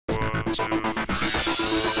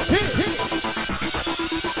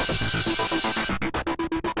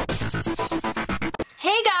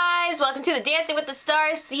to the Dancing with the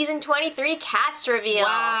Stars Season 23 cast reveal.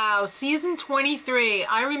 Wow, Season 23.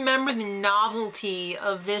 I remember the novelty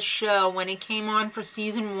of this show when it came on for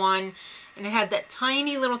Season 1, and it had that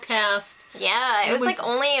tiny little cast. Yeah, it was like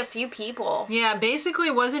only a few people. Yeah, basically,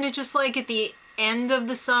 wasn't it just like at the end of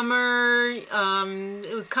the summer?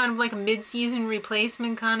 It was kind of like a mid-season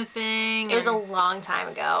replacement kind of thing. It was a long time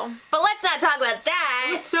ago. But let's not talk about that.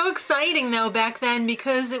 It was so exciting, though, back then,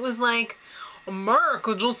 because it was like,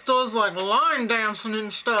 America just does like line dancing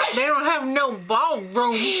and stuff. They don't have no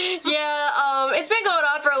ballroom. Yeah, it's been going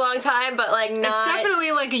on for a long time, but like not... It's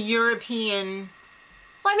definitely like a European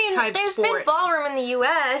well, I mean, there's sport. been ballroom in the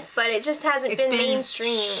U.S., but it just hasn't been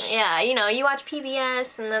mainstream. Yeah, you know, you watch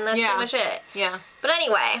PBS, and then that's pretty much it. Yeah. But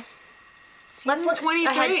anyway, let's look 23.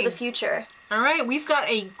 ahead to the future. All right, we've got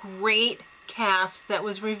a great cast that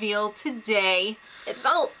was revealed today. It's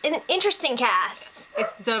all an interesting cast.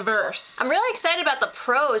 It's diverse. I'm really excited about the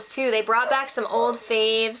pros, too. They brought back some old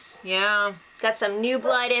faves. Yeah. Got some new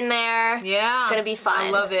blood in there. Yeah. It's going to be fun. I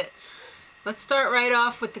love it. Let's start right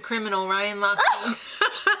off with the criminal, Ryan Lochte.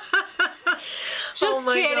 Just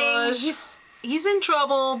kidding. Gosh. He's in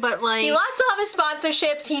trouble, but like... He lost all of his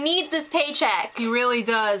sponsorships. He needs this paycheck. He really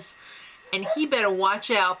does. And he better watch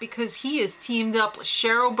out because he is teamed up with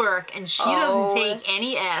Cheryl Burke and she doesn't take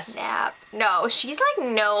any S. Snap. No, she's like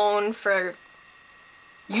known for...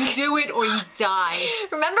 You do it or you die.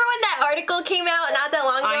 Remember when that article came out not that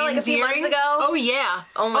long ago, like a few months ago? Oh, yeah.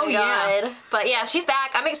 Oh, my God. Yeah. But yeah, she's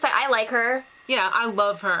back. I'm excited. I like her. Yeah, I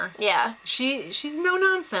love her. Yeah. She's no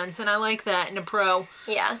nonsense, and I like that in a pro.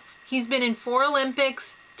 Yeah. He's been in 4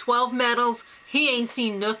 Olympics, 12 medals. He ain't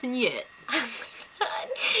seen nothing yet.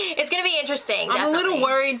 It's going to be interesting, I'm definitely. a little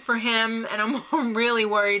worried for him, and I'm really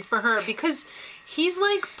worried for her, because he's,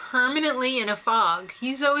 like, permanently in a fog.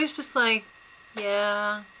 He's always just like,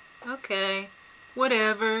 yeah, okay,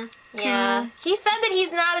 whatever. Yeah. He said that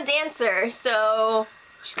he's not a dancer, so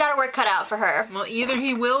she's got her work cut out for her. Well, either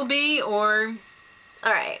he will be, or...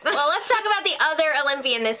 All right. Well, let's talk about the other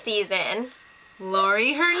Olympian this season.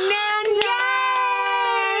 Lori Hernandez! Yay!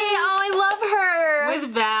 Oh, I love her!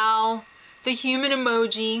 With Val, the human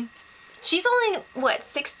emoji. She's only, what,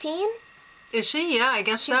 16? Is she? Yeah, I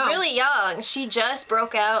guess She's so. really young. She just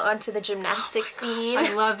broke out onto the gymnastics scene.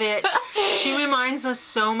 I love it. She reminds us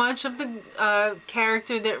so much of the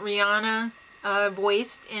character that Rihanna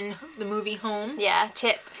voiced in the movie Home. Yeah,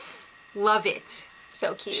 Tip. Love it.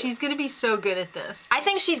 So cute. She's going to be so good at this. I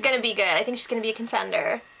think she's going to be good. I think she's going to be a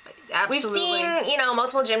contender. Absolutely. We've seen, you know,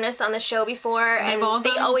 multiple gymnasts on the show before, and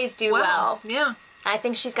they always do well. Yeah. I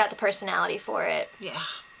think she's got the personality for it. Yeah.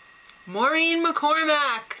 Maureen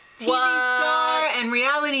McCormack. TV star and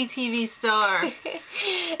reality TV star.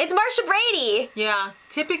 It's Marsha Brady. Yeah.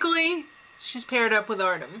 Typically, she's paired up with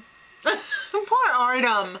Artem. Poor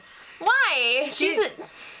Artem. Why?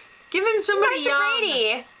 Give him somebody Marsha young.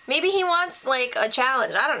 Brady. Maybe he wants, like, a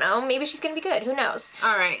challenge. I don't know. Maybe she's going to be good. Who knows?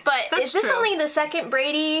 All right. But That's is this true. only the second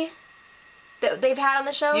Brady that they've had on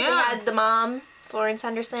the show? Yeah. They had the mom, Florence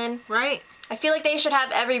Henderson. Right. I feel like they should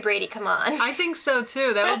have every Brady come on. I think so,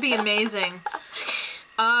 too. That would be amazing.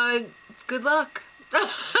 Good luck.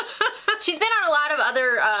 She's been on a lot of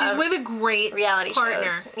other she's with a great reality partner.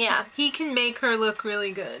 shows. Yeah. He can make her look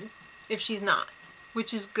really good if she's not,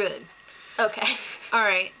 which is good. Okay. All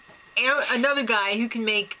right. Another guy who can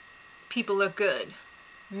make people look good.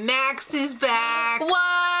 Max is back.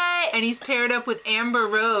 What? And he's paired up with Amber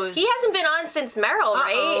Rose. He hasn't been on since Meryl,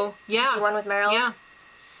 right? Yeah. Since he won with Meryl? Yeah.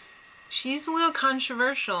 She's a little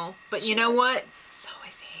controversial, but you know what? So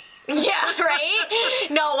is he. Yeah, right?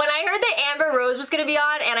 No, when I heard that Amber Rose was going to be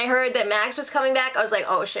on and I heard that Max was coming back, I was like,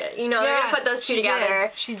 oh shit. You know, they're going to put those two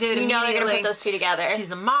together. She did. You know they're going to put those two together.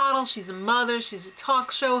 She's a model, she's a mother, she's a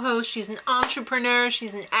talk show host, she's an entrepreneur,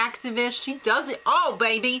 she's an activist. She does it all,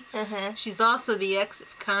 baby. Mm-hmm. She's also the ex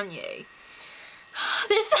of Kanye.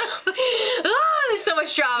 There's so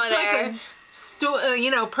much drama there.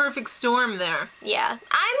 Like a perfect storm there. Yeah.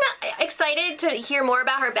 I'm excited to hear more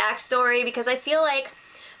about her backstory because I feel like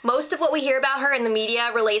most of what we hear about her in the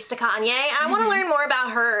media relates to Kanye, and I want to learn more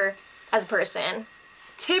about her as a person.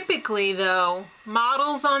 Typically, though,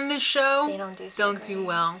 models on this show they don't do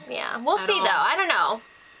well. Yeah, we'll see, though. I don't know.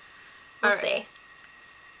 We'll see.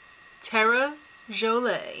 Tara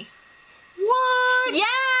Jolie. What?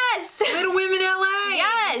 Yes! Little Women LA.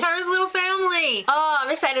 Yes! Tara's little family. Oh, I'm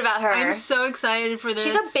excited about her. I'm so excited for this.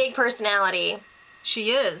 She's a big personality. She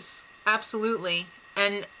is. Absolutely.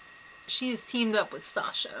 And she is teamed up with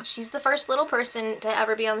Sasha. She's the first little person to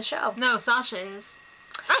ever be on the show. No, Sasha is.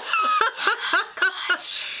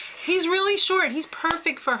 Gosh. He's really short. He's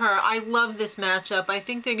perfect for her. I love this matchup. I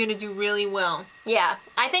think they're going to do really well. Yeah,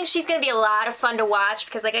 I think she's going to be a lot of fun to watch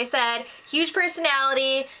because, like I said, huge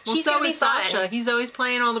personality. Well, She's so going to be is fun. Sasha. He's always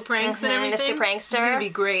playing all the pranks and everything. Mr. Prankster. It's going to be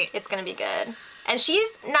great. It's going to be good. And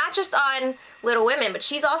she's not just on Little Women, but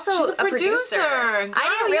she's also a producer. God,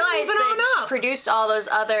 I didn't realize that she produced all those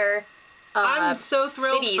other I'm so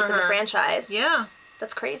thrilled cities for her. in the franchise. Yeah.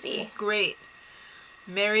 That's crazy. Great.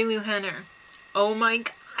 Mary Lou Henner. Oh my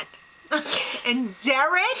God. And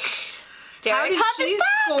Derek? Derek Huff is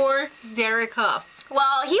back. Score Derek Huff?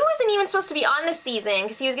 Well, he wasn't even supposed to be on this season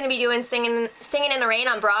because he was going to be doing Singing in the Rain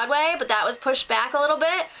on Broadway, but that was pushed back a little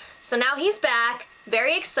bit. So now he's back.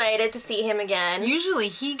 Very excited to see him again. Usually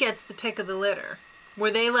he gets the pick of the litter.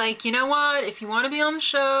 Were they like, you know what, if you want to be on the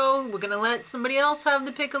show, we're going to let somebody else have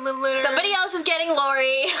the pick of the litter. Somebody else is getting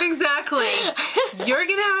Lori. Exactly. You're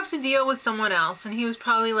going to have to deal with someone else. And he was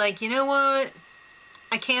probably like, you know what,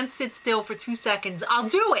 I can't sit still for 2 seconds. I'll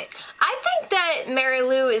do it. I think that Mary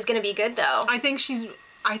Lou is going to be good, though. I think she's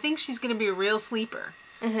going to be a real sleeper.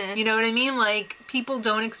 Mm-hmm. You know what I mean? Like, people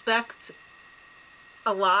don't expect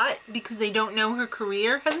a lot because they don't know her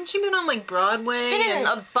career. Hasn't she been on like Broadway? She's been in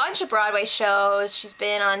a bunch of Broadway shows. She's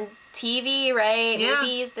been on TV, right? Yeah.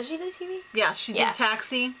 Movies. Does she do TV? Yeah, she did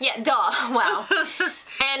Taxi. Yeah, duh. Wow.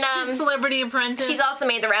 And she did Celebrity Apprentice. she's also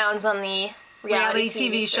made the rounds on the reality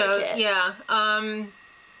TV show. circuit. Yeah.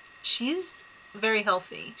 She's very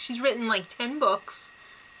healthy. She's written like 10 books.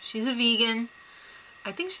 She's a vegan.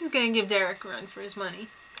 I think she's going to give Derek a run for his money.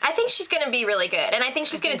 I think she's going to be really good. And I think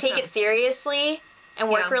she's going to take it seriously and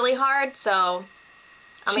work really hard. So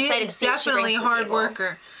I'm excited to see what she brings to the table. She's definitely a hard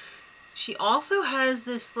worker. She also has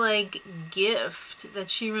this like gift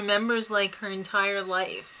that she remembers like her entire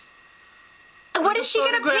life. And what is she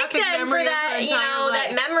going to pick then for that,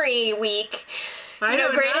 that memory week? I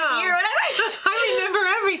don't greatest know. year, whatever. I remember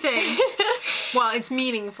everything. Well, it's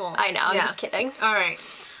meaningful. I know, I'm just kidding. All right.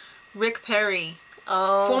 Rick Perry.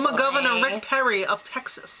 Oh, Former Governor Rick Perry of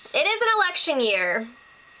Texas. It is an election year,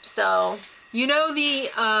 so... You know,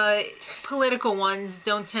 the political ones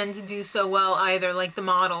don't tend to do so well either, like the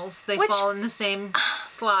models. They fall in the same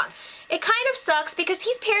slots. It kind of sucks because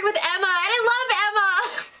he's paired with Emma, and I love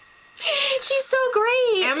Emma! She's so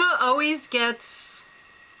great! Emma always gets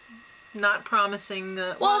not promising...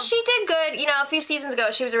 well, she did good, a few seasons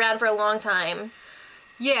ago. She was around for a long time.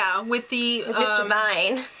 Yeah, with Mr.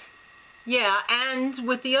 Vine. Yeah, and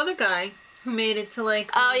with the other guy who made it to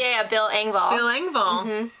like... Bill Engvall. Bill Engvall.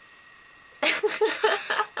 Mm-hmm.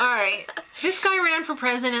 All right. This guy ran for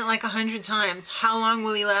president like 100 times. How long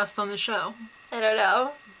will he last on the show? I don't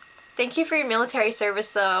know. Thank you for your military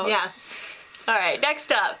service, though. Yes. All right,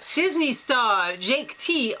 next up. Disney star Jake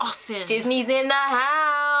T. Austin. Disney's in the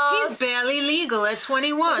house. He's barely legal at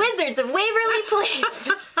 21. Wizards of Waverly Place.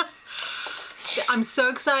 I'm so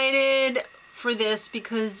excited for this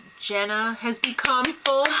because Jenna has become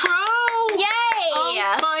full pro. Yay!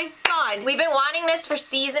 Oh my God. We've been wanting this for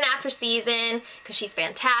season after season because she's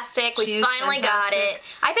fantastic. We finally got it.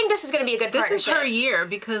 I think this is going to be a good partnership. This is her year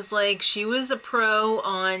because like she was a pro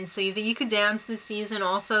on So You Think You Could Dance this season.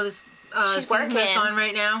 Also this season that's on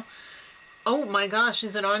right now. Oh my gosh,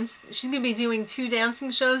 is it on? She's going to be doing 2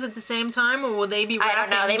 dancing shows at the same time, or will they be wrapped? I don't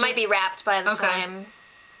know. They might be wrapped by the time.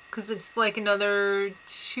 Because it's like another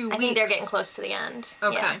 2 weeks. I think they're getting close to the end.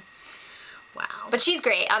 Okay. Yeah. Wow. But she's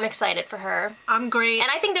great. I'm excited for her. I'm great. And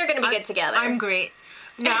I think they're going to be good together. I'm great.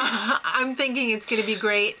 No, I'm thinking it's going to be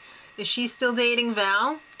great. Is she still dating Val?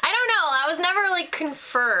 I don't know. That was never really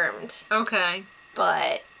confirmed. Okay.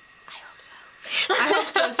 But I hope so. I hope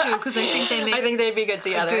so too, because I think they make... I think they'd be good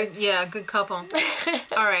together. Good couple.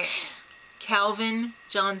 All right. Calvin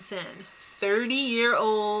Johnson,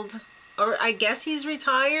 30-year-old... Or I guess he's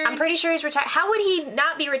retired. I'm pretty sure he's retired. How would he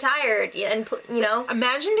not be retired? And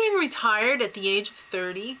Imagine being retired at the age of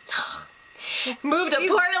 30. Moved to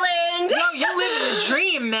Portland. No, you're living the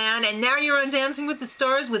dream, man. And now you're on Dancing with the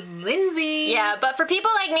Stars with Lindsay. Yeah, but for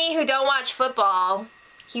people like me who don't watch football,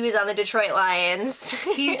 he was on the Detroit Lions.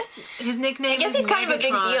 His nickname is I guess he's kind of a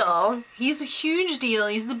big deal. He's a huge deal.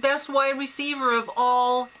 He's the best wide receiver of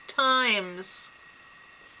all times.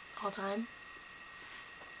 All time?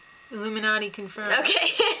 Illuminati confirmed.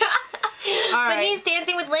 Okay. All right. But he's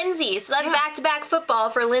dancing with Lindsay, so that's back-to-back football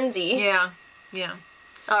for Lindsay. Yeah.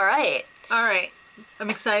 All right. I'm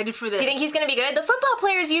excited for this. Do you think he's going to be good? The football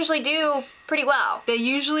players usually do pretty well. They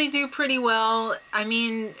usually do pretty well. I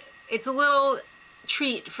mean, it's a little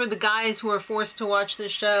treat for the guys who are forced to watch the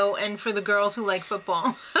show and for the girls who like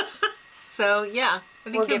football. So, yeah. I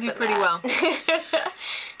think he'll do pretty well.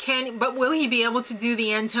 But will he be able to do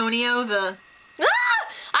the Antonio,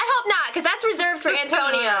 I hope not, because that's reserved for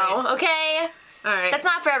Antonio, All okay? All right. That's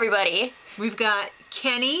not for everybody. We've got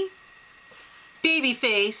Kenny,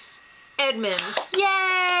 Babyface, Edmonds. Yay!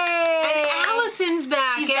 And Allison's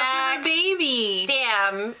back She's after back. her baby.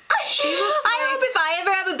 Damn. She looks I hope if I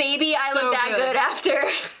ever have a baby, I so look that good after.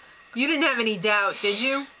 You didn't have any doubt, did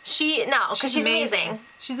you? No, because she's amazing.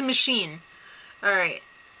 She's a machine. All right.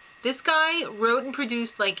 This guy wrote and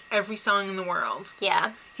produced like every song in the world.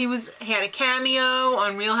 Yeah. He had a cameo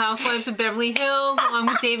on Real Housewives of Beverly Hills along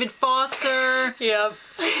with David Foster. Yep.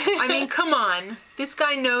 I mean, come on. This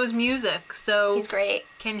guy knows music, so... He's great.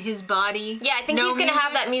 Can his body Yeah, I think he's going to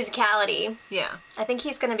have that musicality. Yeah. I think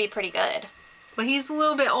he's going to be pretty good. But he's a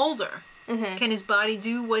little bit older. Mm-hmm. Can his body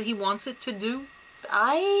do what he wants it to do?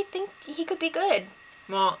 I think he could be good.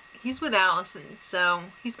 Well, he's with Allison, so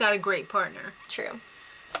he's got a great partner. True.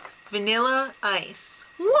 Vanilla Ice.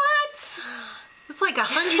 What? It's like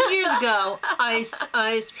 100 years ago. Ice,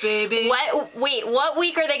 ice, baby. What? Wait, what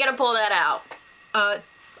week are they going to pull that out? I'd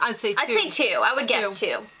say 2. I'd say 2. I would guess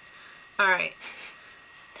 2. All right.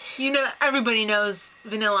 You know, everybody knows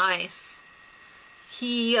Vanilla Ice.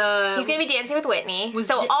 He's going to be dancing with Whitney.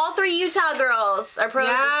 So all 3 Utah girls are pros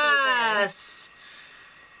this season. Yes.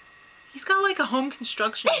 He's got like a home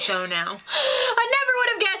construction show now. I never would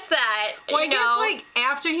have guessed that. Well, I guess like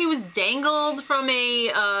after he was dangled from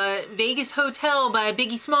a Vegas hotel by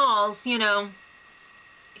Biggie Smalls, you know,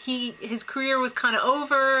 his career was kind of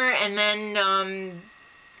over, and then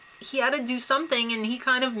he had to do something, and he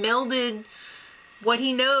kind of melded what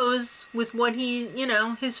he knows with what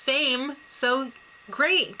his fame. So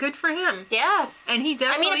great, good for him. Yeah. And he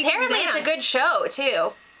definitely. I mean, apparently it's a good show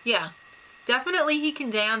too. Yeah. Definitely he can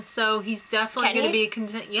dance, so he's definitely going to be a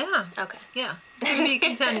contender. Yeah. Okay. Yeah. He's going to be a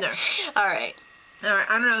contender. All right. All right.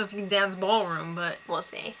 I don't know if he can dance ballroom, but... We'll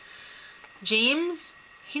see. James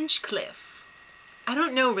Hinchcliffe. I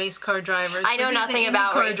don't know race car drivers. I know nothing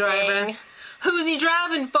about racing. Driver. Who's he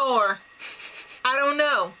driving for? I don't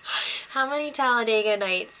know. How many Talladega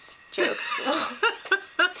Nights jokes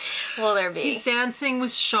will there be? He's dancing with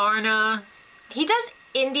Sharna. He does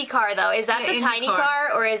IndyCar, though. Is that the tiny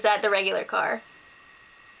car, or is that the regular car?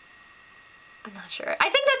 I'm not sure. I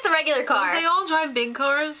think that's the regular car. Don't they all drive big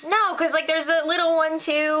cars? No, because, like, there's a little one,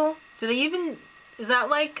 too. Do they even... Is that,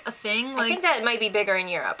 like, a thing? I think that might be bigger in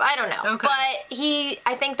Europe. I don't know. Okay. But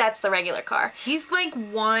I think that's the regular car. He's, like,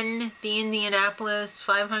 won the Indianapolis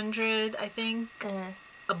 500, I think,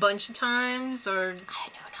 a bunch of times, or... I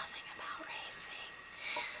know nothing about racing.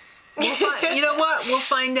 You know what? We'll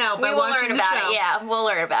find out by watching the show. Learn about it. Yeah, we'll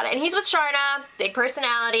learn about it. And he's with Sharna, big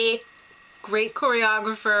personality. Great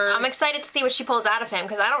choreographer. I'm excited to see what she pulls out of him,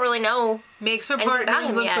 because I don't really know. Makes her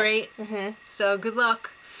partners look great. So good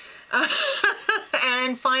luck.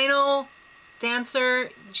 And final dancer,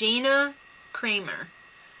 Gina Kramer.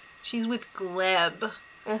 She's with Gleb.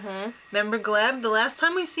 Remember Gleb? The last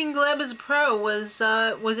time we've seen Gleb as a pro was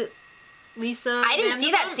it Lisa? I didn't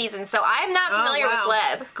see that season, so I'm not familiar with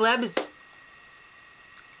Gleb. Gleb is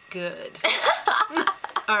good.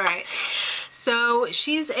 All right. So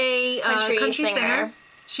she's a country singer.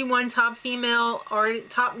 She won top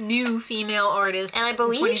new female artist. And I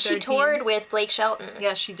believe she toured with Blake Shelton.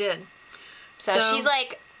 Yes, she did. So she's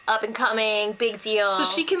like up and coming, big deal. So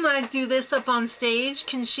she can like do this up on stage.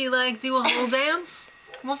 Can she like do a whole dance?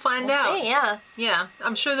 We'll find out. See, yeah. Yeah,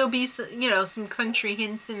 I'm sure there'll be some country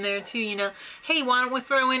hints in there too. You know, hey, why don't we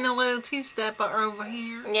throw in a little two-step over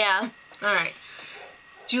here? Yeah. All right.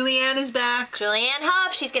 Julianne is back. Julianne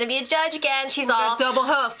Hough. She's gonna be a judge again. She's all double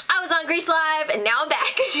Huffs. I was on Grease Live, and now I'm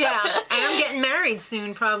back. Yeah, and I'm getting married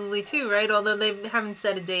soon, probably too, right? Although they haven't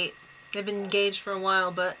set a date. They've been engaged for a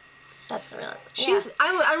while, but. That's really.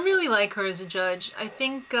 I really like her as a judge. I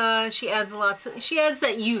think she adds she adds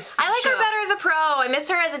that youth to I like her better as a pro. I miss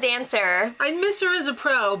her as a dancer. I miss her as a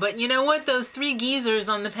pro, but you know what? Those 3 geezers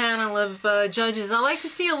on the panel of judges, I like to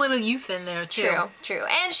see a little youth in there too. True.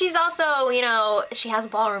 And she's also, she has a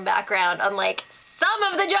ballroom background, unlike some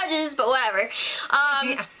of the judges, but whatever.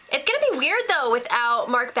 Yeah. It's going to be weird, though, without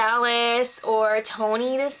Mark Ballas or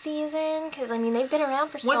Tony this season, because, I mean, they've been around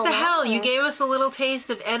for so long. What the hell? You gave us a little taste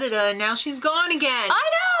of Edita, and now she's gone again.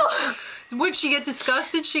 I know! Would she get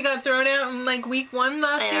disgusted? She got thrown out in, like, week 1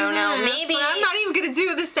 last season? I don't know. Maybe. Like, I'm not even going to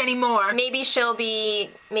do this anymore. Maybe she'll be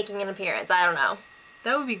making an appearance. I don't know.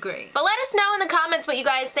 That would be great. But let us know in the comments what you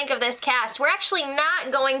guys think of this cast. We're actually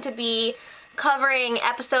not going to be covering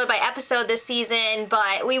episode by episode this season,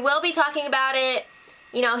 but we will be talking about it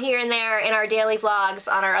here and there in our daily vlogs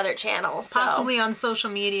on our other channels. Possibly on social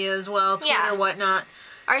media as well, Twitter, whatnot.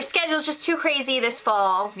 Our schedule's just too crazy this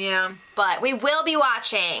fall. Yeah. But we will be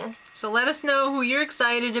watching. So let us know who you're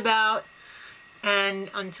excited about.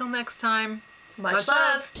 And until next time, Much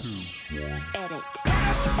love. Edit.